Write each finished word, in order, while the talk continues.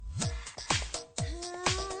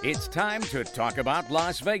It's time to talk about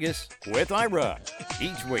Las Vegas with Ira.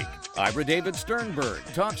 Each week, Ira David Sternberg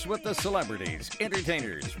talks with the celebrities,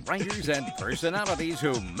 entertainers, writers, and personalities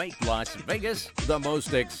who make Las Vegas the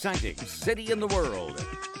most exciting city in the world.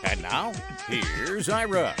 And now, here's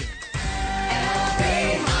Ira.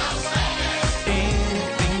 Anything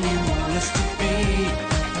you want us to be,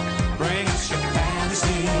 bring us your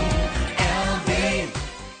fantasy, LV.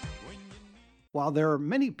 While there are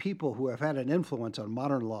many people who have had an influence on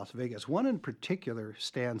modern Las Vegas, one in particular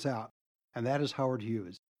stands out, and that is Howard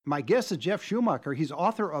Hughes. My guest is Jeff Schumacher. He's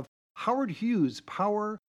author of Howard Hughes,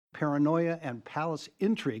 Power, Paranoia, and Palace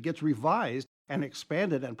Intrigue. It's revised and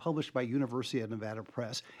expanded and published by University of Nevada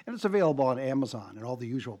Press, and it's available on Amazon and all the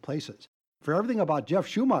usual places. For everything about Jeff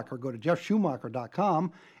Schumacher, go to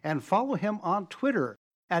jeffschumacher.com and follow him on Twitter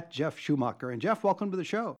at Jeff Schumacher. And Jeff, welcome to the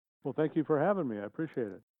show. Well, thank you for having me. I appreciate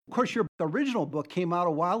it. Of course, your original book came out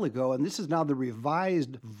a while ago, and this is now the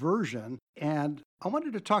revised version. And I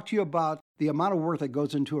wanted to talk to you about the amount of work that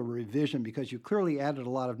goes into a revision, because you clearly added a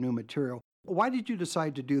lot of new material. Why did you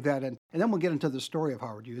decide to do that? And then we'll get into the story of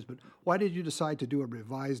Howard Hughes, but why did you decide to do a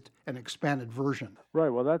revised and expanded version? Right.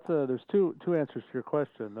 Well, there's two answers to your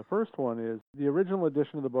question. The first one is the original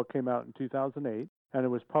edition of the book came out in 2008, and it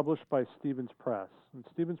was published by Stevens Press. And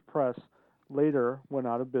Stevens Press later went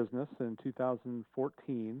out of business in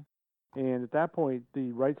 2014, and at that point,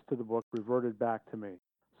 the rights to the book reverted back to me.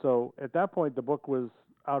 So at that point, the book was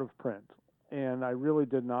out of print, and I really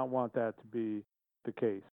did not want that to be the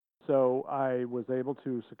case. So I was able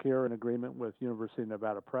to secure an agreement with University of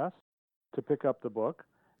Nevada Press to pick up the book,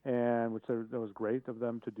 and that was great of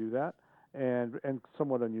them to do that, and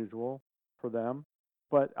somewhat unusual for them.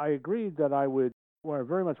 But I agreed that I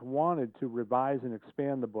very much wanted to revise and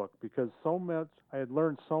expand the book, because I had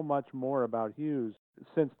learned so much more about Hughes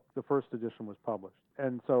since the first edition was published.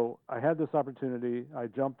 And so I had this opportunity, I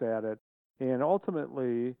jumped at it, and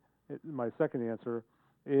ultimately, my second answer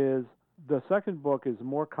is the second book is a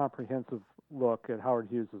more comprehensive look at Howard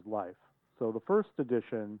Hughes' life. So the first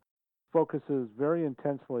edition focuses very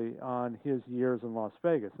intensely on his years in Las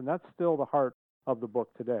Vegas, and that's still the heart of the book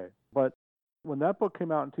today. But when that book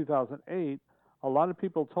came out in 2008, a lot of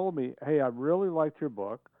people told me, hey, I really liked your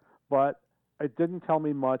book, but it didn't tell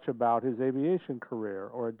me much about his aviation career,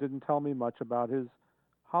 or it didn't tell me much about his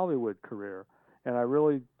Hollywood career. And I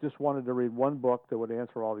really just wanted to read one book that would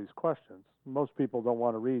answer all these questions. Most people don't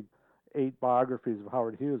want to read 8 biographies of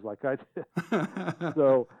Howard Hughes like I did.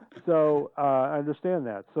 So I understand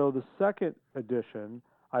that. So the second edition,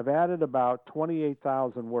 I've added about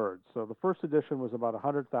 28,000 words. So the first edition was about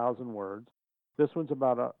 100,000 words. This one's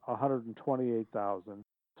about 128,000.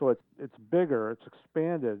 So it's bigger, it's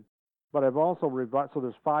expanded, but I've also revised. So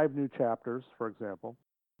there's 5 new chapters, for example.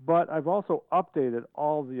 But I've also updated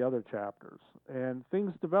all the other chapters. And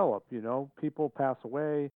things develop, people pass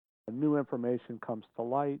away, new information comes to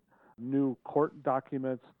light, new court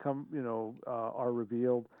documents are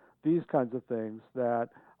revealed, these kinds of things that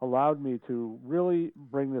allowed me to really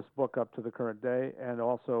bring this book up to the current day and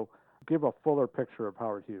also give a fuller picture of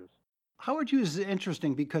Howard Hughes. Howard Hughes is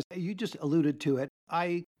interesting because you just alluded to it.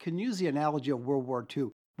 I can use the analogy of World War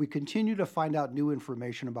II. We continue to find out new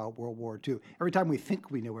information about World War II. Every time we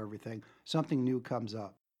think we know everything, something new comes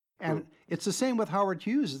up. And it's the same with Howard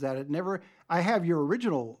Hughes, is that I have your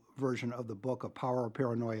original version of the book of Power,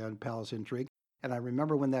 Paranoia, and Palace Intrigue, and I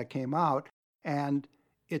remember when that came out, and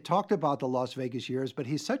it talked about the Las Vegas years, but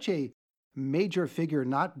he's such a major figure,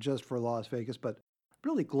 not just for Las Vegas, but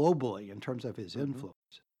really globally in terms of his influence.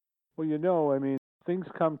 Well, things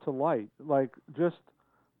come to light. Like just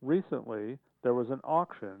recently, there was an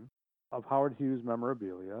auction of Howard Hughes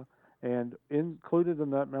memorabilia, and included in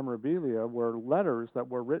that memorabilia were letters that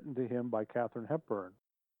were written to him by Katharine Hepburn.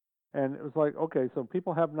 And it was like, okay, so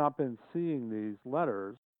people have not been seeing these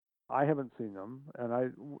letters. I haven't seen them, and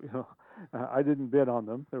I didn't bid on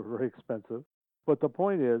them. They were very expensive. But the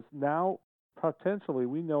point is, now potentially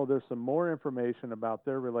we know there's some more information about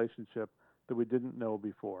their relationship that we didn't know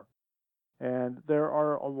before. And there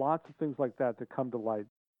are lots of things like that come to light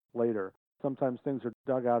later. Sometimes things are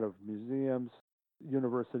dug out of museums,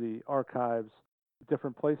 university archives,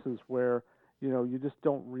 different places where, you just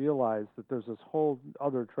don't realize that there's this whole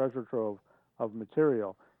other treasure trove of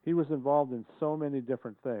material. He was involved in so many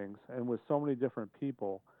different things and with so many different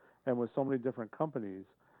people and with so many different companies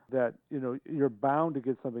that, you're bound to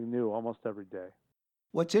get something new almost every day.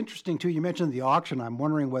 What's interesting, too, you mentioned the auction. I'm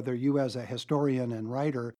wondering whether you as a historian and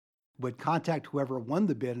writer would contact whoever won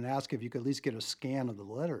the bid and ask if you could at least get a scan of the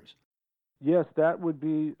letters. Yes, I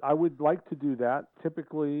would like to do that.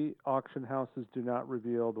 Typically, auction houses do not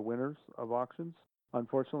reveal the winners of auctions.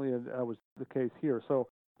 Unfortunately, that was the case here. So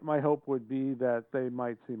My hope would be that they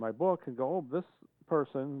might see my book and go, oh, this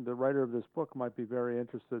person, the writer of this book, might be very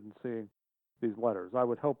interested in seeing these letters. I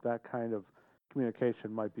would hope that kind of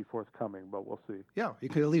communication might be forthcoming, but we'll see. Yeah, you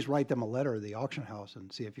could at least write them a letter at the auction house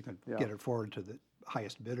and see if you can Yeah. get it forward to the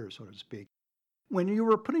highest bidder, so to speak. When you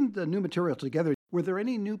were putting the new material together, were there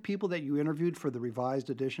any new people that you interviewed for the revised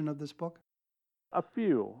edition of this book? A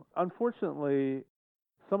few. Unfortunately,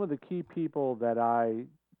 some of the key people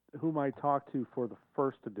whom I talked to for the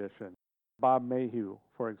first edition, Bob Mayhew,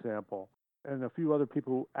 for example, and a few other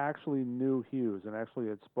people who actually knew Hughes and actually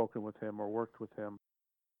had spoken with him or worked with him,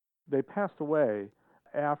 they passed away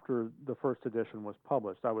after the first edition was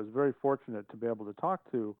published. I was very fortunate to be able to talk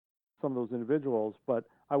to some of those individuals, but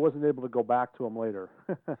I wasn't able to go back to them later.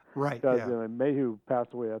 Right, Because yeah. Mayhew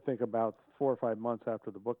passed away, I think, about 4 or 5 months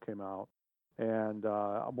after the book came out. And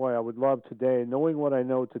boy, I would love today, knowing what I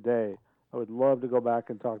know today, I would love to go back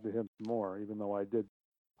and talk to him some more, even though I did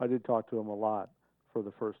talk to him a lot for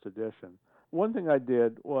the first edition. One thing I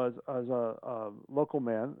did was, as a local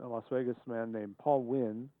man, a Las Vegas man named Paul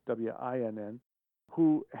Winn, W-I-N-N,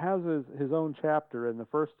 who has his own chapter in the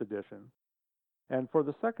first edition. And for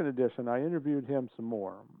the second edition, I interviewed him some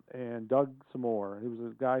more and dug some more. He was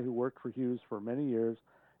a guy who worked for Hughes for many years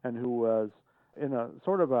and who was in a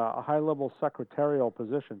sort of a high-level secretarial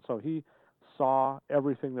position. So he saw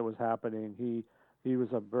everything that was happening. He was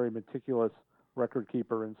a very meticulous record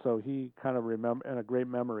keeper, and so he kind of and a great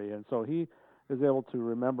memory. And so he is able to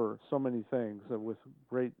remember so many things with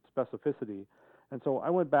great specificity. And so I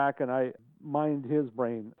went back and I mined his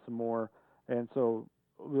brain some more. And so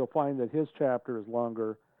we'll find that his chapter is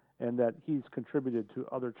longer and that he's contributed to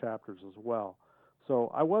other chapters as well. So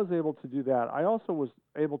I was able to do that. I also was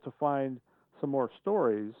able to find some more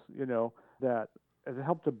stories, that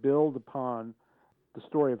helped to build upon the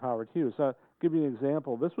story of Howard Hughes. Give you an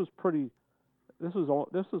example. This was probably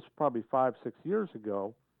 5-6 years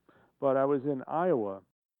ago, but I was in Iowa,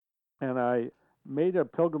 and I made a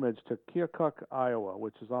pilgrimage to Keokuk, Iowa,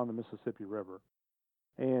 which is on the Mississippi River.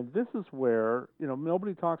 And this is where,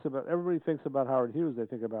 everybody thinks about Howard Hughes, they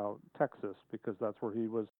think about Texas, because that's where he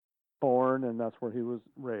was born and that's where he was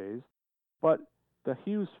raised. But the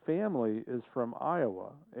Hughes family is from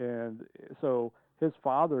Iowa, and so his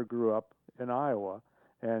father grew up in Iowa,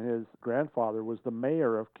 and his grandfather was the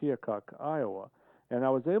mayor of Keokuk, Iowa. And I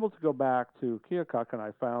was able to go back to Keokuk, and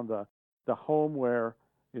I found the home where,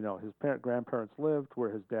 his grandparents lived,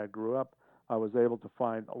 where his dad grew up. I was able to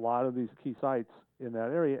find a lot of these key sites in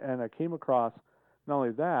that area, and I came across, not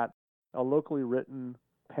only that, a locally written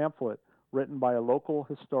pamphlet written by a local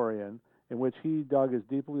historian in which he dug as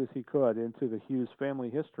deeply as he could into the Hughes family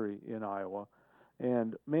history in Iowa.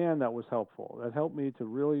 And man, that was helpful. That helped me to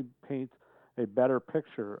really paint a better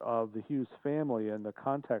picture of the Hughes family and the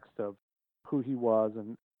context of who he was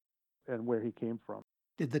and where he came from.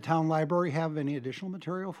 Did the town library have any additional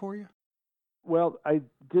material for you? Well, I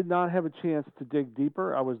did not have a chance to dig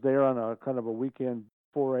deeper. I was there on a kind of a weekend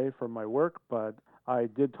foray from my work, but I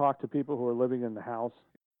did talk to people who were living in the house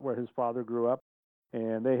where his father grew up,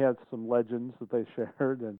 and they had some legends that they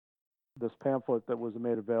shared, and this pamphlet that was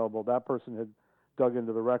made available, that person had dug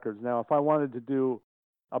into the records. Now, if I wanted to do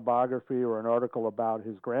a biography or an article about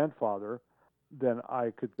his grandfather, then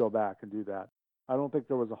I could go back and do that. I don't think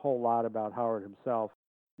there was a whole lot about Howard himself.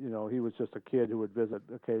 He was just a kid who would visit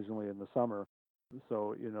occasionally in the summer.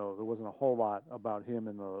 So, there wasn't a whole lot about him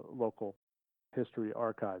in the local history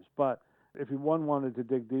archives. But if one wanted to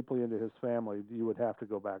dig deeply into his family, you would have to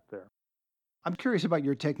go back there. I'm curious about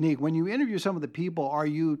your technique. When you interview some of the people, are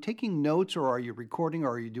you taking notes or are you recording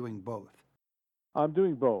or are you doing both? I'm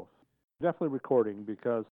doing both. Definitely recording,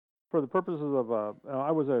 because for the purposes of,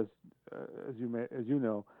 I was, as you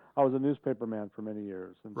know, I was a newspaper man for many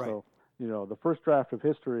years. And Right. so, the first draft of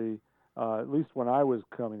history, at least when I was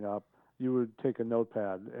coming up, you would take a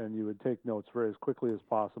notepad and you would take notes very as quickly as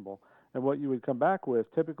possible. And what you would come back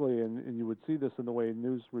with typically, and you would see this in the way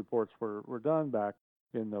news reports were done back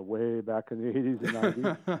in the 80s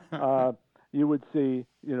and 90s, you would see,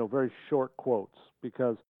 very short quotes,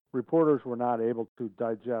 because reporters were not able to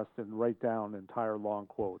digest and write down entire long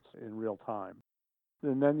quotes in real time.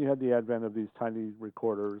 And then you had the advent of these tiny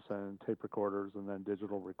recorders and tape recorders and then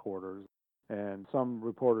digital recorders. And some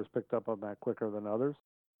reporters picked up on that quicker than others.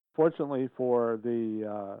 Fortunately for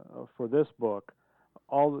this book,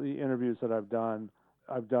 all the interviews that I've done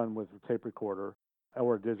with a tape recorder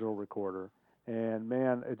or a digital recorder. And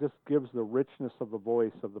man, it just gives the richness of the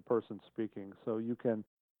voice of the person speaking. So you can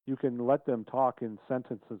let them talk in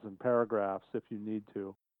sentences and paragraphs if you need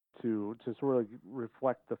to just really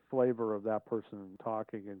reflect the flavor of that person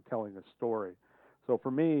talking and telling a story. So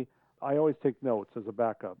for me, I always take notes as a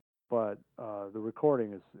backup, but the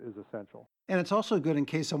recording is essential. And it's also good in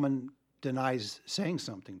case someone denies saying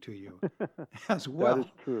something to you as well. That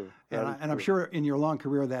is true. And I'm true. sure in your long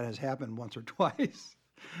career that has happened once or twice.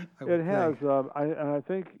 It has. I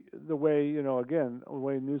think the way, again, the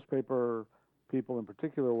way newspaper people in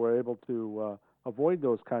particular were able to avoid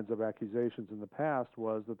those kinds of accusations in the past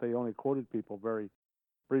was that they only quoted people very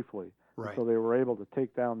briefly. Right. So they were able to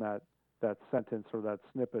take down that sentence or that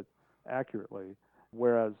snippet accurately.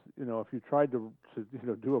 Whereas, if you tried to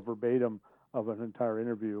do a verbatim of an entire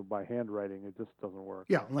interview by handwriting, it just doesn't work.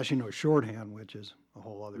 Yeah, unless you know shorthand, which is a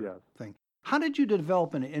whole other Yes. thing. How did you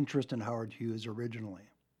develop an interest in Howard Hughes originally?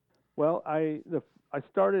 Well, I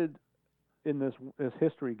started in this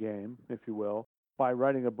history game, if you will, by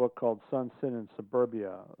writing a book called Sun, Sin, and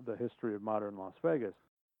Suburbia: The History of Modern Las Vegas.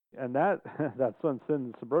 And that Sun, Sin,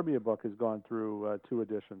 and Suburbia book has gone through 2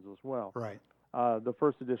 editions as well. Right. The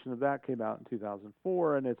first edition of that came out in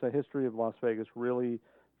 2004, and it's a history of Las Vegas really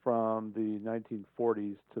from the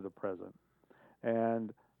 1940s to the present.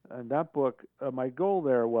 And that book, my goal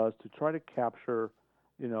there was to try to capture,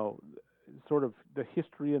 sort of the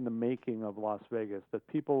history and the making of Las Vegas that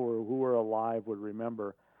people who were alive would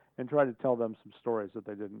remember, and try to tell them some stories that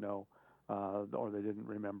they didn't know or they didn't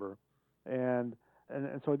remember. And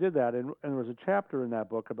so I did that, and there was a chapter in that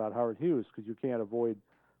book about Howard Hughes, because you can't avoid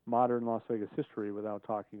modern Las Vegas history without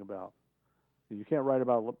talking about. You can't write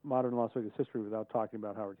about modern Las Vegas history without talking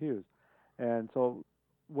about Howard Hughes. And so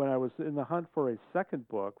when I was in the hunt for a second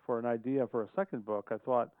book, for an idea for a second book, I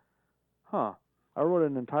thought, I wrote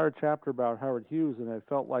an entire chapter about Howard Hughes, and I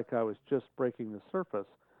felt like I was just breaking the surface.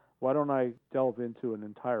 Why don't I delve into an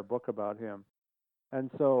entire book about him? And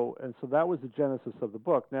so that was the genesis of the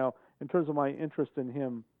book. Now, in terms of my interest in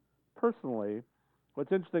him personally,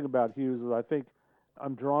 what's interesting about Hughes is I think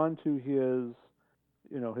I'm drawn to his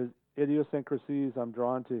idiosyncrasies. I'm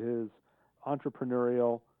drawn to his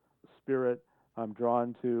entrepreneurial spirit. I'm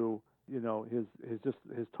drawn to,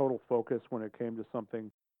 his total focus when it came to something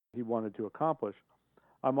he wanted to accomplish.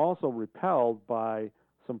 I'm also repelled by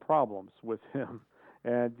some problems with him.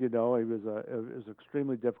 And, he was an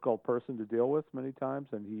extremely difficult person to deal with many times,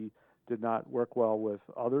 and he did not work well with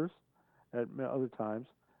others at other times.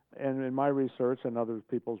 And in my research and other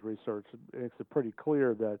people's research, it makes it pretty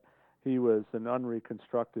clear that he was an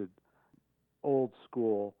unreconstructed, old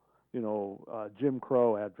school, Jim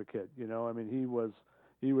Crow advocate. He did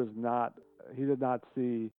not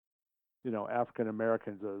see, African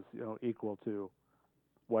Americans as, equal to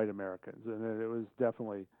white Americans. And it was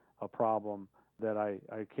definitely a problem that I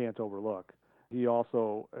can't overlook. He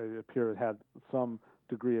also appeared had some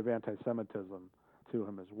degree of anti-Semitism to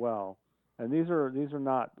him as well. And these are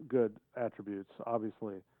not good attributes,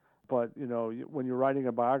 obviously. But, when you're writing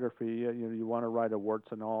a biography, you want to write a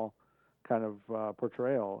warts and all kind of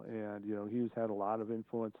portrayal. And, Hughes had a lot of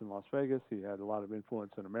influence in Las Vegas. He had a lot of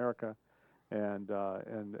influence in America, and a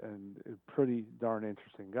pretty darn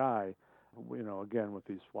interesting guy, again, with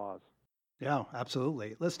these flaws. Yeah,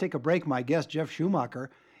 absolutely. Let's take a break. My guest, Jeff Schumacher,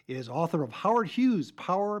 is author of Howard Hughes,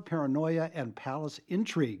 Power, Paranoia, and Palace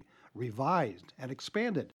Intrigue, Revised and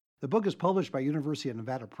Expanded. The book is published by University of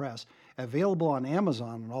Nevada Press, available on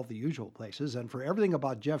Amazon and all the usual places. And for everything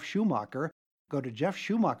about Jeff Schumacher, go to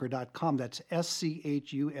jeffschumacher.com. That's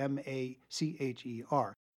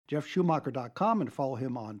SCHUMACHER. jeffschumacher.com, and follow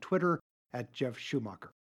him on Twitter at Jeff Schumacher.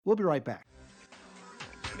 We'll be right back.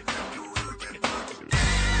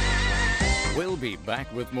 We'll be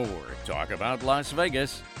back with more Talk About Las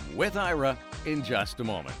Vegas with Ira in just a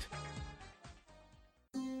moment.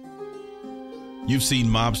 You've seen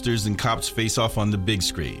mobsters and cops face off on the big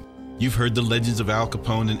screen. You've heard the legends of Al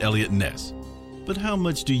Capone and Elliot Ness. But how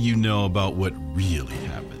much do you know about what really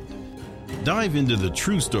happened? Dive into the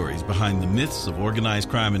true stories behind the myths of organized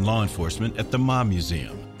crime and law enforcement at the Mob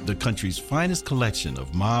Museum, the country's finest collection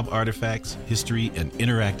of mob artifacts, history, and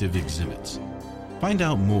interactive exhibits. Find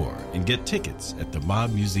out more and get tickets at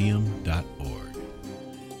themobmuseum.org.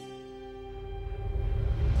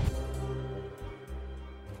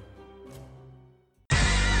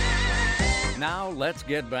 Now let's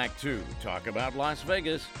get back to Talk About Las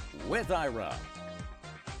Vegas with Ira.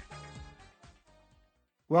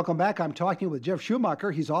 Welcome back. I'm talking with Jeff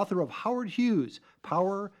Schumacher. He's author of Howard Hughes,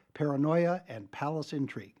 Power, Paranoia, and Palace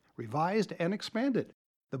Intrigue, Revised and Expanded.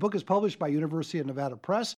 The book is published by University of Nevada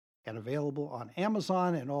Press and available on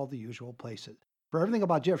Amazon and all the usual places. For everything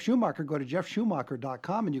about Jeff Schumacher, go to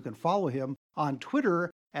jeffschumacher.com, and you can follow him on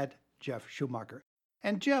Twitter at Jeff Schumacher.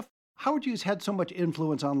 And Jeff, Howard Hughes had so much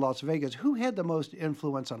influence on Las Vegas. Who had the most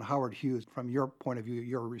influence on Howard Hughes from your point of view,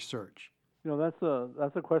 your research? That's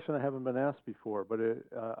a question I haven't been asked before, but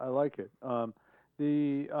I like it.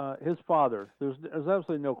 His father. There's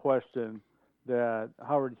absolutely no question that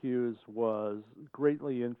Howard Hughes was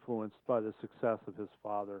greatly influenced by the success of his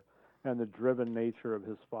father and the driven nature of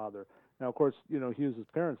his father. Now, of course, Hughes's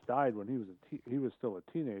parents died when he was still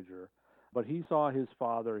a teenager, but he saw his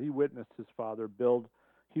father. He witnessed his father build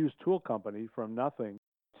Hughes Tool Company from nothing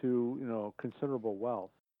to considerable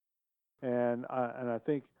wealth, and I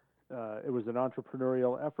think it was an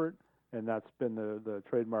entrepreneurial effort, and that's been the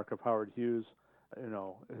trademark of Howard Hughes,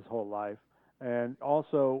 his whole life. And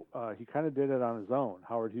also, he kind of did it on his own.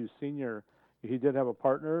 Howard Hughes Sr., he did have a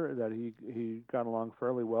partner that he got along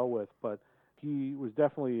fairly well with, but he was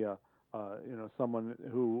definitely someone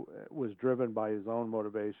who was driven by his own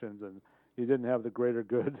motivations, and he didn't have the greater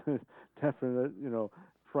good definite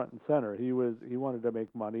front and center. He wanted to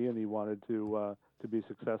make money, and he wanted to be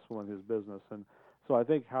successful in his business. And so I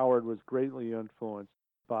think Howard was greatly influenced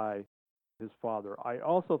by his father. I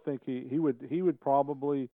also think he would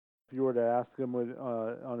probably, if you were to ask him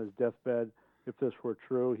on his deathbed if this were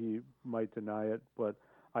true, he might deny it. But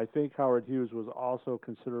I think Howard Hughes was also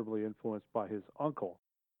considerably influenced by his uncle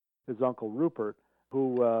Rupert,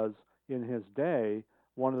 who was in his day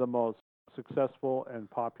one of the most successful and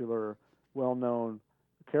popular, well-known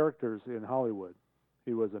characters in Hollywood.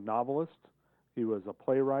 He was a novelist, he was a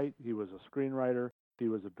playwright, he was a screenwriter, he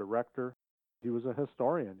was a director, he was a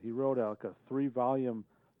historian. He wrote a 3-volume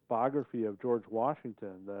biography of George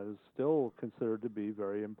Washington that is still considered to be a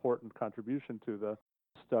very important contribution to the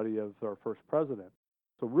study of our first president.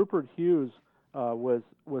 So Rupert Hughes was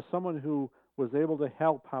someone who was able to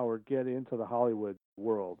help Howard get into the Hollywood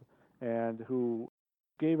world, and who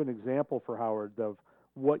gave an example for Howard of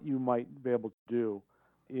what you might be able to do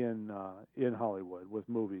in Hollywood with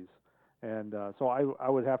movies. And so I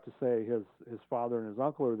would have to say his father and his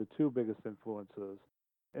uncle are the two biggest influences.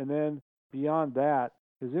 And then beyond that,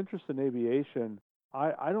 his interest in aviation,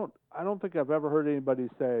 I don't think I've ever heard anybody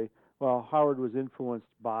say, well, Howard was influenced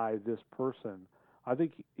by this person. I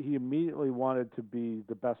think he immediately wanted to be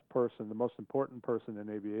the best person, the most important person in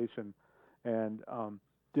aviation, and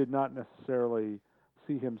did not necessarily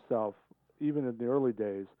see himself, even in the early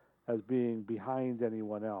days, as being behind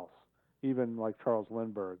anyone else, even like Charles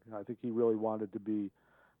Lindbergh. I think he really wanted to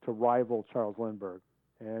rival Charles Lindbergh,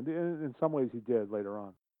 and in some ways he did later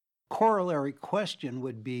on. Corollary question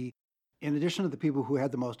would be, in addition to the people who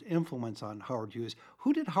had the most influence on Howard Hughes,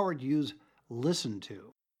 who did Howard Hughes listen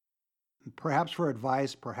to? Perhaps for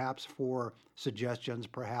advice, perhaps for suggestions,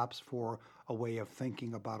 perhaps for a way of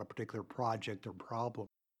thinking about a particular project or problem.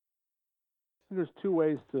 There's two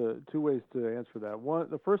ways to answer that.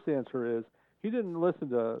 The first answer is he didn't listen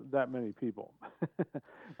to that many people.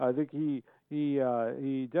 I think he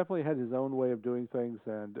definitely had his own way of doing things,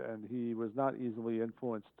 and he was not easily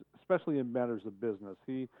influenced, especially in matters of business.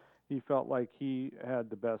 He felt like he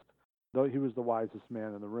had the best, though he was the wisest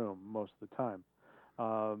man in the room most of the time,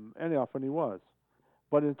 and often he was.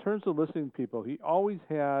 But in terms of listening to people, he always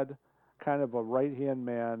had kind of a right-hand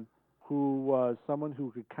man who was someone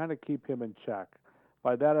who could kind of keep him in check.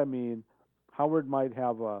 By that I mean Howard might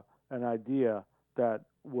have an idea that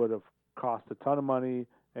would have cost a ton of money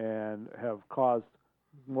and have caused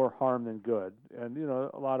more harm than good. And,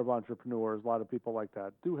 a lot of entrepreneurs, a lot of people like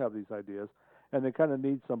that do have these ideas, and they kind of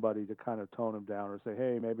need somebody to kind of tone them down or say,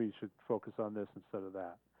 hey, maybe you should focus on this instead of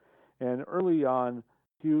that. And early on,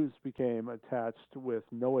 Hughes became attached with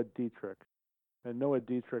Noah Dietrich. And Noah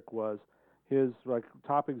Dietrich was his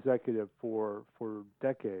top executive for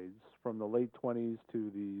decades, from the late 20s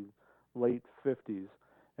to the late 50s.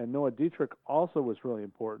 And Noah Dietrich also was really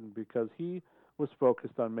important because he was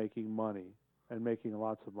focused on making money and making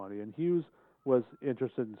lots of money. And Hughes was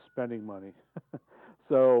interested in spending money.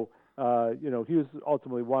 So, Hughes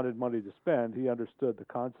ultimately wanted money to spend. He understood the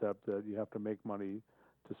concept that you have to make money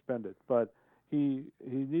to spend it. But he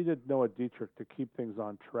needed Noah Dietrich to keep things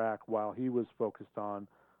on track while he was focused on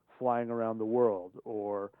flying around the world,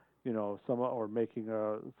 or making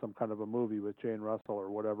some kind of a movie with Jane Russell or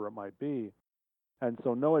whatever it might be. And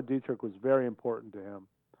so Noah Dietrich was very important to him.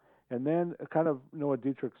 And then kind of Noah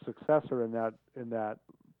Dietrich's successor in that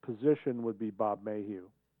position would be Bob Mayhew.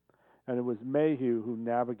 And it was Mayhew who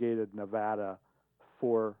navigated Nevada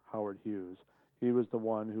for Howard Hughes. He was the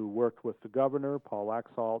one who worked with the governor, Paul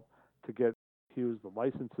Laxalt, to get Hughes the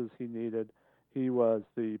licenses he needed. He was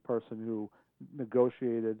the person who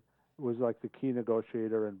was like the key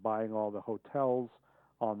negotiator in buying all the hotels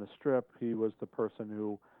on the Strip. He was the person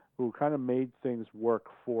who kind of made things work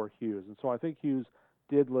for Hughes. And so I think Hughes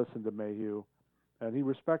did listen to Mayhew, and he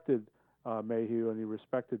respected Mayhew, and he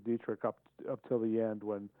respected Dietrich up till the end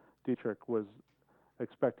when Dietrich was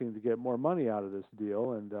expecting to get more money out of this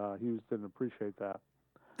deal, and Hughes didn't appreciate that.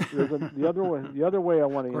 The other way I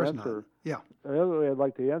want Of to course answer, not. Yeah. the other way I'd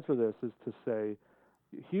like to answer this is to say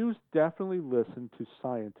Hughes definitely listened to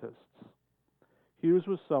scientists. Hughes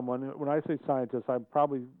was someone, when I say scientists, I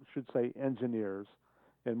probably should say engineers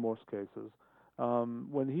in most cases.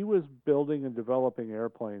 When he was building and developing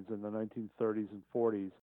airplanes in the 1930s and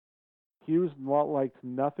 40s, Hughes liked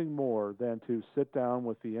nothing more than to sit down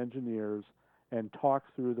with the engineers and talk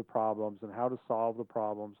through the problems and how to solve the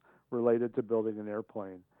problems related to building an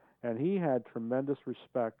airplane. And he had tremendous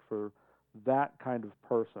respect for that kind of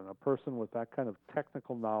person, a person with that kind of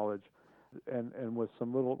technical knowledge and with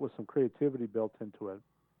some creativity built into it.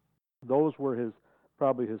 Those were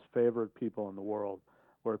probably his favorite people in the world,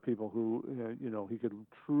 were people who he could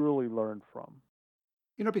truly learn from.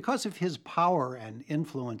 Because of his power and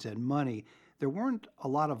influence and money, there weren't a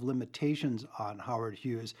lot of limitations on Howard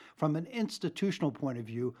Hughes. From an institutional point of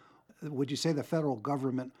view, would you say the federal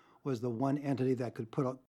government was the one entity that could put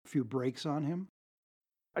a few brakes on him?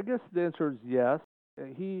 I guess the answer is yes.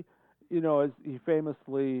 He, as he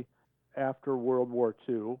famously, after World War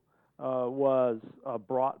II, was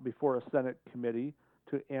brought before a Senate committee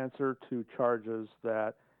to answer to charges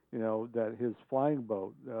that, that his flying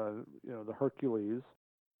boat, the Hercules,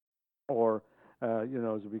 or as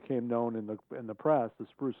it became known in the press, the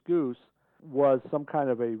Spruce Goose, was some kind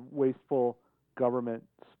of a wasteful government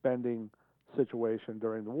spending situation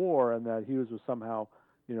during the war, and that Hughes was somehow,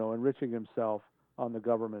 enriching himself on the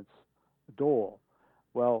government's dole.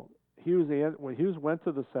 Well, when Hughes went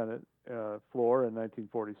to the Senate floor in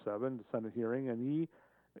 1947, the Senate hearing, and he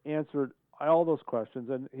answered all those questions,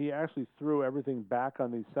 and he actually threw everything back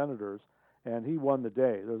on these senators, and he won the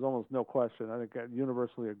day. There's almost no question. I think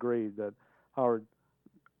universally agreed that Howard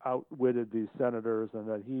outwitted these senators, and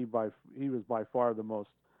that he was by far the most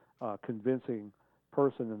convincing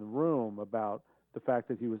person in the room about the fact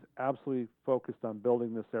that he was absolutely focused on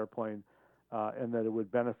building this airplane, and that it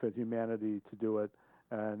would benefit humanity to do it,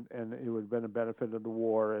 and it would have been a benefit of the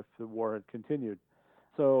war if the war had continued.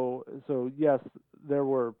 So yes, there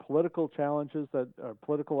were political challenges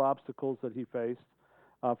political obstacles that he faced.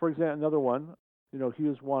 For example, another one,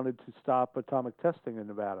 Hughes wanted to stop atomic testing in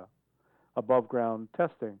Nevada, above ground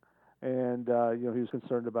testing, and he was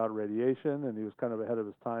concerned about radiation, and he was kind of ahead of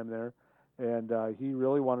his time there, and he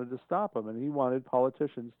really wanted to stop them, and he wanted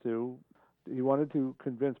to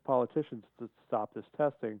convince politicians to stop this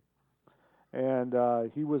testing, and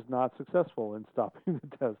he was not successful in stopping the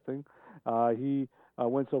testing. He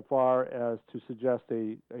went so far as to suggest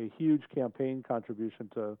a huge campaign contribution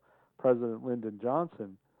to President Lyndon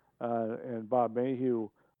Johnson, and Bob Mayhew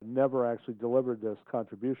never actually delivered this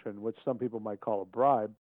contribution, which some people might call a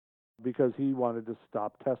bribe, because he wanted to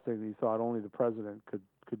stop testing. He thought only the president could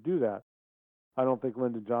do that. I don't think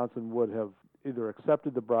Lyndon Johnson would have either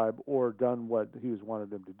accepted the bribe or done what Hughes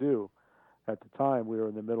wanted him to do. At the time, we were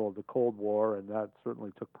in the middle of the Cold War, and that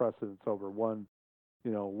certainly took precedence over one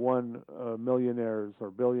millionaire's or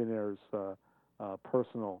billionaire's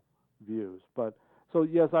personal views. But so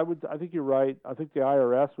yes, I think you're right. I think the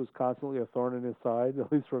IRS was constantly a thorn in his side, at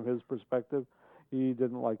least from his perspective. He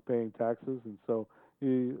didn't like paying taxes, and so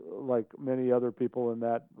he, like many other people in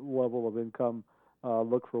that level of income,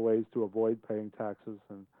 looked for ways to avoid paying taxes,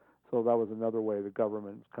 and so that was another way the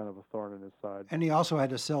government was kind of a thorn in his side. And he also had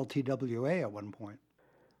to sell TWA at one point.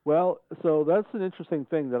 Well, so that's an interesting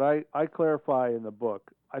thing that I clarify in the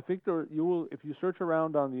book. I think if you search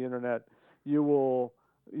around on the internet, you will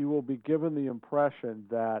be given the impression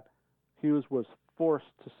that Hughes was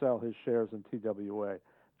forced to sell his shares in TWA.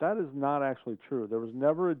 That is not actually true. There was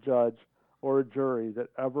never a judge or a jury that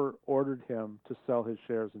ever ordered him to sell his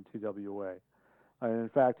shares in TWA. And in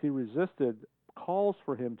fact, he resisted calls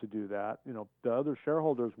for him to do that. The other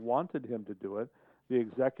shareholders wanted him to do it. The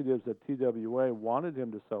executives at TWA wanted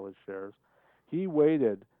him to sell his shares. He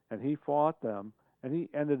waited, and he fought them, and he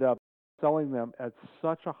ended up selling them at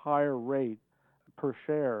such a higher rate per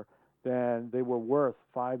share than they were worth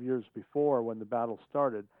 5 years before when the battle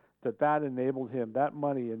started, that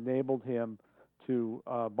money enabled him to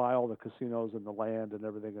buy all the casinos and the land and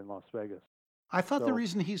everything in Las Vegas. I thought the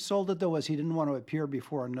reason he sold it, though, was he didn't want to appear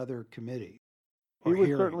before another committee. He was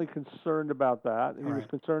certainly concerned about that. He was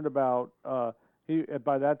concerned about,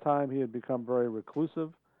 by that time he had become very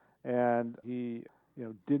reclusive, and he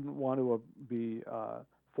didn't want to be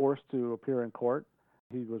forced to appear in court.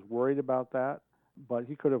 He was worried about that, but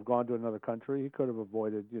he could have gone to another country. He could have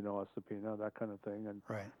avoided, a subpoena, that kind of thing. And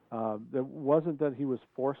it wasn't that he was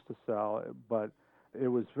forced to sell, but it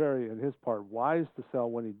was very, on his part, wise to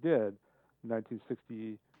sell when he did in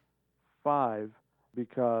 1965,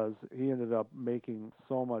 because he ended up making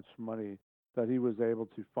so much money that he was able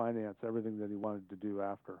to finance everything that he wanted to do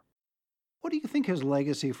after. What do you think his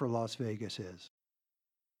legacy for Las Vegas is?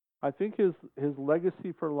 I think his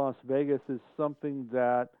legacy for Las Vegas is something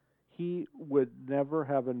that he would never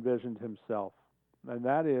have envisioned himself, and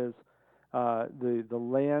that is the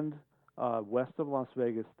land west of Las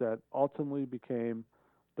Vegas that ultimately became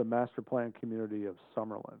the master plan community of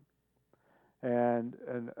Summerlin. And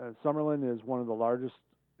Summerlin is one of the largest,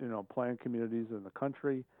 planned communities in the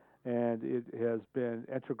country, and it has been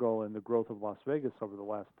integral in the growth of Las Vegas over the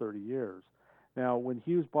last 30 years. Now, when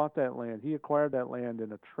Hughes bought that land, he acquired that land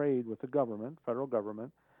in a trade with the government, federal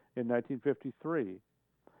government, in 1953.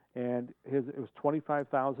 And it was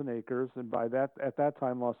 25,000 acres, and at that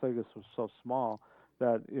time, Las Vegas was so small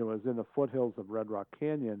that it was in the foothills of Red Rock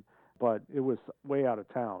Canyon, but it was way out of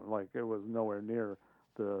town. Like, it was nowhere near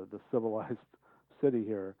the civilized city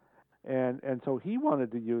here. And so he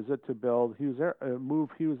wanted to use it to build move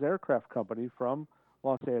Hughes Aircraft Company from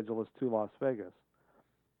Los Angeles to Las Vegas.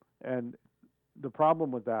 And the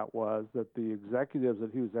problem with that was that the executives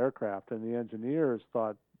at Hughes Aircraft and the engineers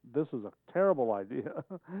thought, this is a terrible idea.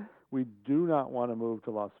 We do not want to move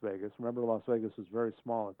to Las Vegas. Remember, Las Vegas was very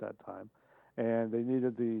small at that time, and they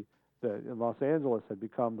needed Los Angeles had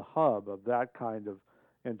become the hub of that kind of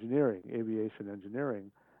engineering, aviation engineering,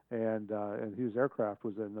 and Hughes Aircraft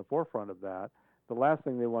was in the forefront of that. The last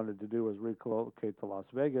thing they wanted to do was relocate to Las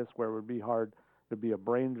Vegas, where it would be hard to be a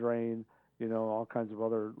brain drain. All kinds of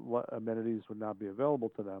other amenities would not be available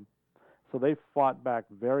to them. So they fought back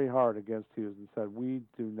very hard against Hughes and said, we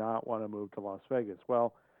do not want to move to Las Vegas.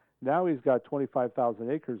 Well, now he's got 25,000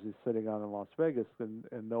 acres he's sitting on in Las Vegas and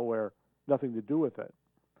nothing to do with it.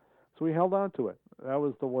 So he held on to it. That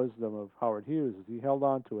was the wisdom of Howard Hughes, is he held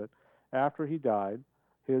on to it. After he died,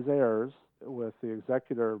 his heirs, with the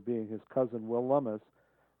executor being his cousin Will Lummis,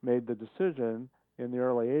 made the decision in the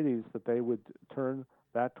early 80s that they would turn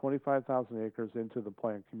that 25,000 acres into the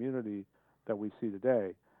planned community that we see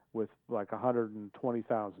today, with like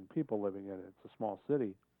 120,000 people living in it. It's a small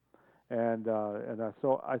city.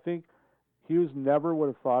 So I think Hughes never would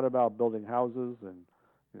have thought about building houses and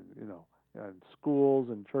schools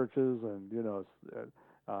and churches and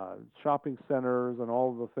shopping centers and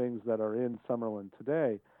all of the things that are in Summerlin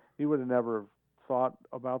today. He would have never thought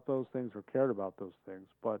about those things or cared about those things.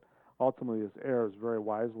 But ultimately, his heirs very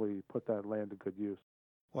wisely put that land to good use.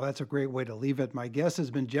 Well, that's a great way to leave it. My guest has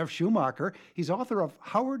been Jeff Schumacher. He's author of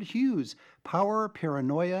Howard Hughes, Power,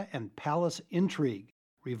 Paranoia, and Palace Intrigue,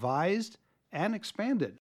 revised and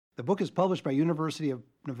expanded. The book is published by University of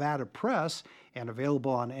Nevada Press and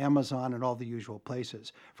available on Amazon and all the usual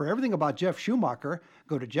places. For everything about Jeff Schumacher,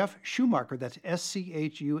 go to Jeff Schumacher, that's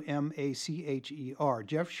SCHUMACHER,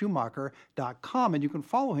 jeffschumacher.com, and you can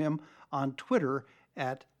follow him on Twitter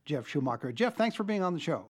at Jeff Schumacher. Jeff, thanks for being on the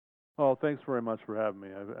show. Oh, thanks very much for having me.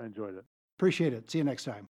 I enjoyed it. Appreciate it. See you next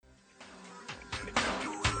time.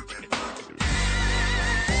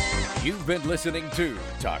 You've been listening to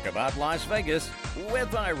Talk About Las Vegas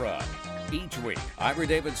with Ira. Each week, Ira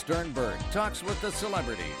David Sternberg talks with the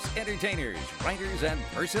celebrities, entertainers, writers, and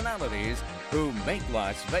personalities who make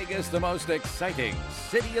Las Vegas the most exciting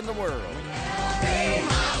city in the world.